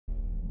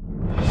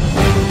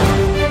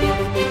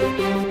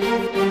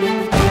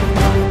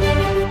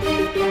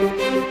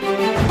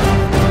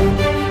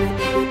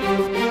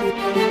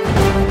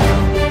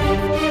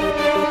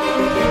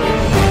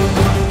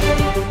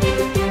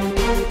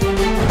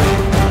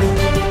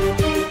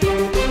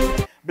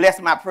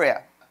That's my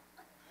prayer.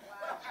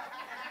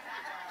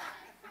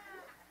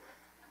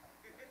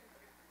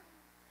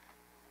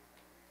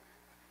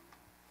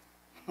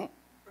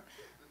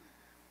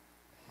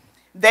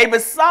 They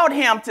besought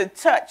him to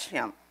touch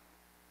him.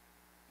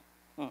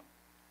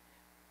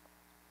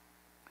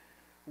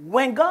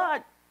 When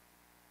God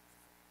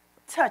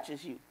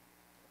touches you,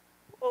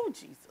 oh,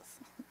 Jesus.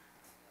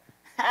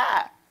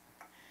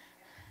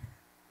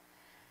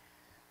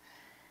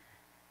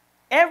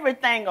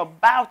 Everything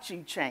about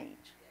you changes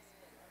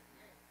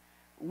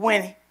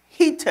when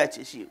he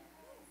touches you.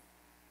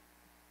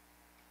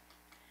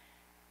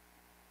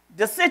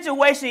 The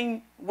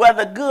situation,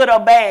 whether good or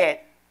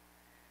bad,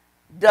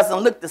 doesn't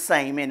look the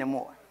same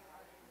anymore.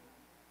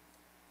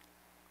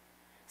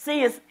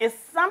 See, it's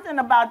something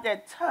about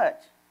that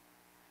touch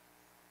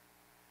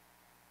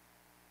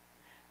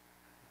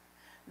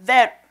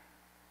that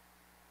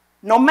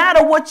no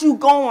matter what you're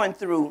going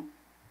through,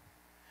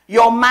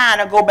 your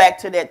mind will go back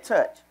to that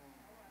touch.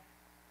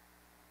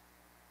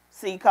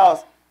 See,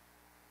 because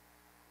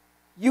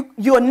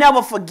you'll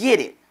never forget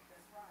it.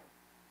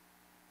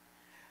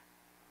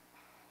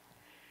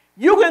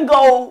 You can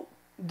go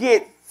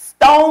get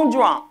stone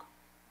drunk,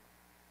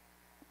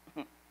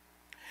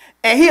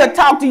 and he'll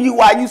talk to you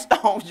while you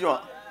stone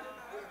drunk.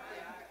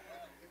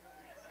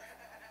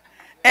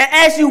 And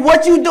ask you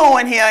what you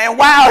doing here and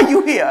why are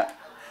you here?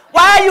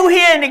 Why are you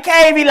here in the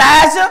cave,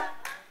 Elijah?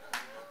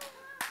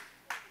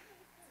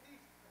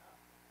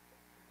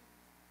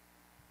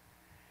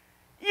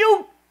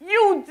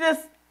 You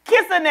just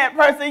kissing that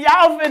person.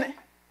 Y'all finna.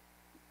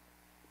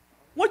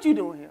 What you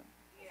doing here?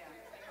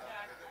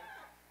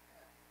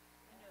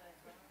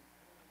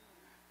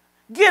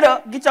 Get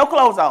up, get your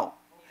clothes on.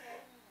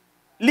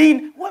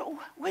 Leave.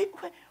 Wait.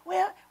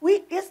 Well,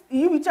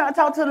 you be trying to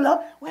talk to the Lord.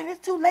 Well,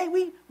 it's too late.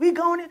 We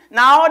going in.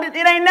 No, it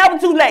ain't never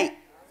too late.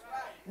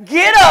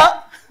 Get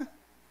up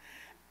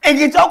and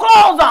get your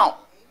clothes on.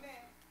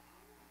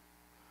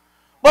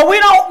 But we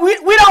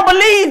don't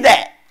believe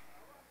that.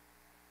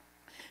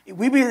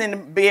 We be in the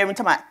bedroom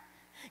talking about,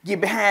 get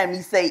behind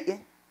me,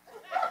 Satan.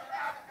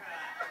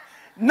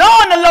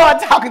 Knowing the Lord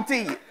talking to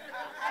you.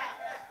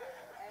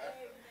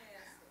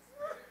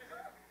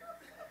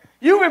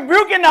 You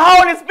rebuking the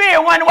Holy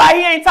Spirit, wondering why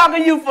he ain't talking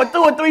to you for 2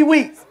 or 3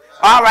 weeks.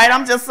 All right,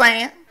 I'm just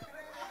saying.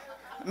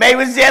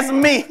 Maybe it's just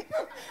me.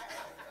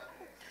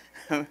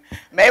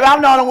 Maybe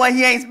I'm the only one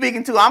he ain't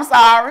speaking to. I'm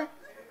sorry.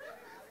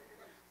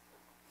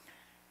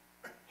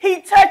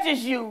 He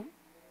touches you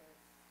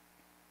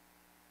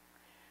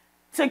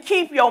to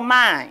keep your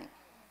mind.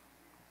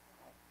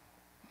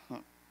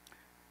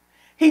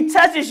 He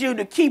touches you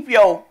to keep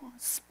your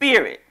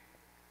spirit.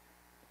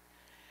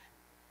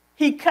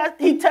 He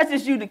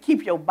touches you to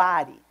keep your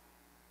body.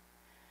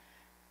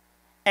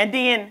 And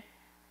then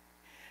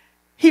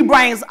he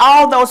brings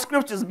all those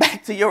scriptures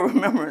back to your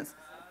remembrance.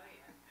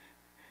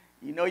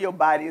 You know your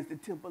body is the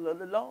temple of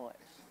the Lord.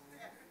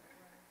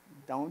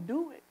 Don't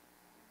do it.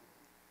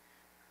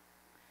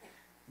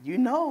 You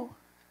know,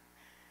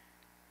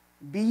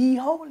 be ye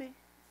holy,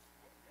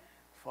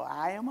 for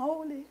I am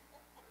holy.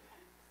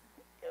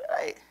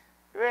 Like,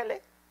 really?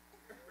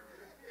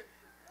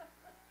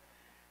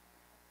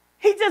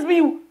 He just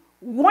be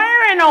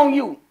wearing on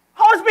you.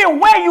 Holy Spirit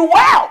wear you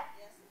out.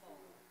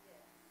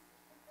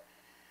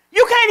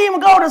 You can't even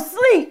go to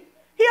sleep.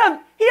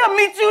 He'll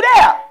meet you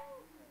there.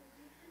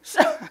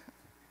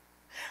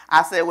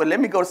 I said, well, let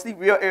me go to sleep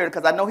real early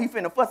because I know he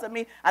finna fuss at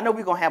me. I know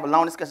we're going to have a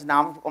long discussion.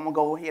 Now I'm going to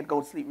go ahead and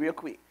go to sleep real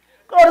quick.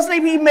 Go to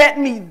sleep. He met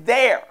me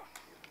there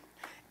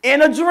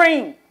in a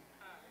dream.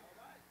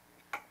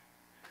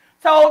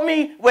 Told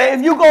me, well,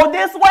 if you go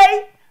this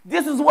way,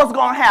 this is what's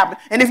going to happen.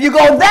 And if you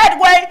go that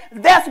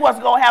way, that's what's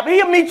going to happen.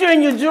 He'll meet you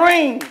in your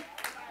dream.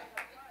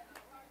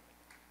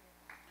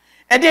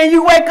 And then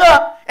you wake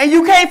up and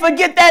you can't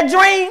forget that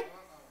dream.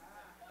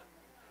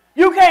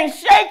 You can't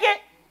shake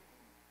it.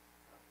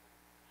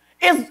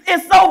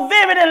 It's so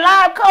vivid and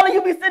live color.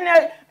 You be sitting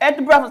there at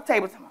the breakfast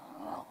table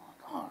oh,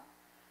 God.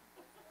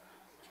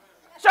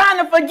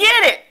 Trying to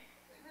forget it.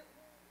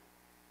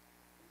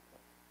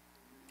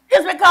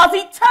 It's because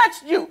he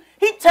touched you.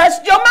 He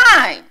touched your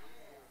mind.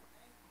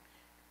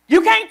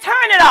 You can't turn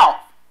it off.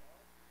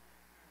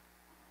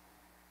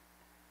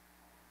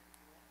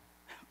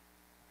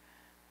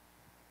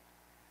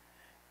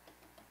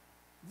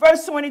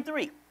 Verse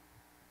 23.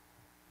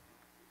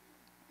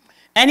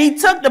 And he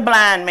took the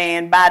blind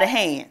man by the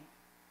hand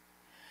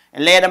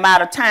and led him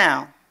out of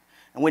town.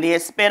 And when he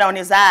had spit on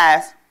his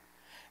eyes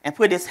and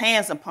put his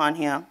hands upon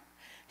him,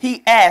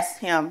 he asked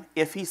him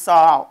if he saw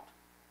aught.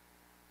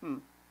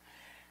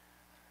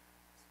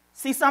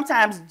 See,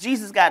 sometimes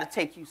Jesus got to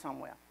take you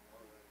somewhere.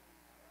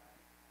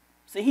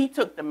 See, he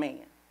took the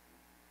man.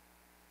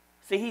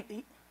 See,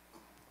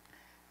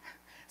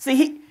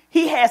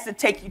 he has to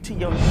take you to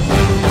your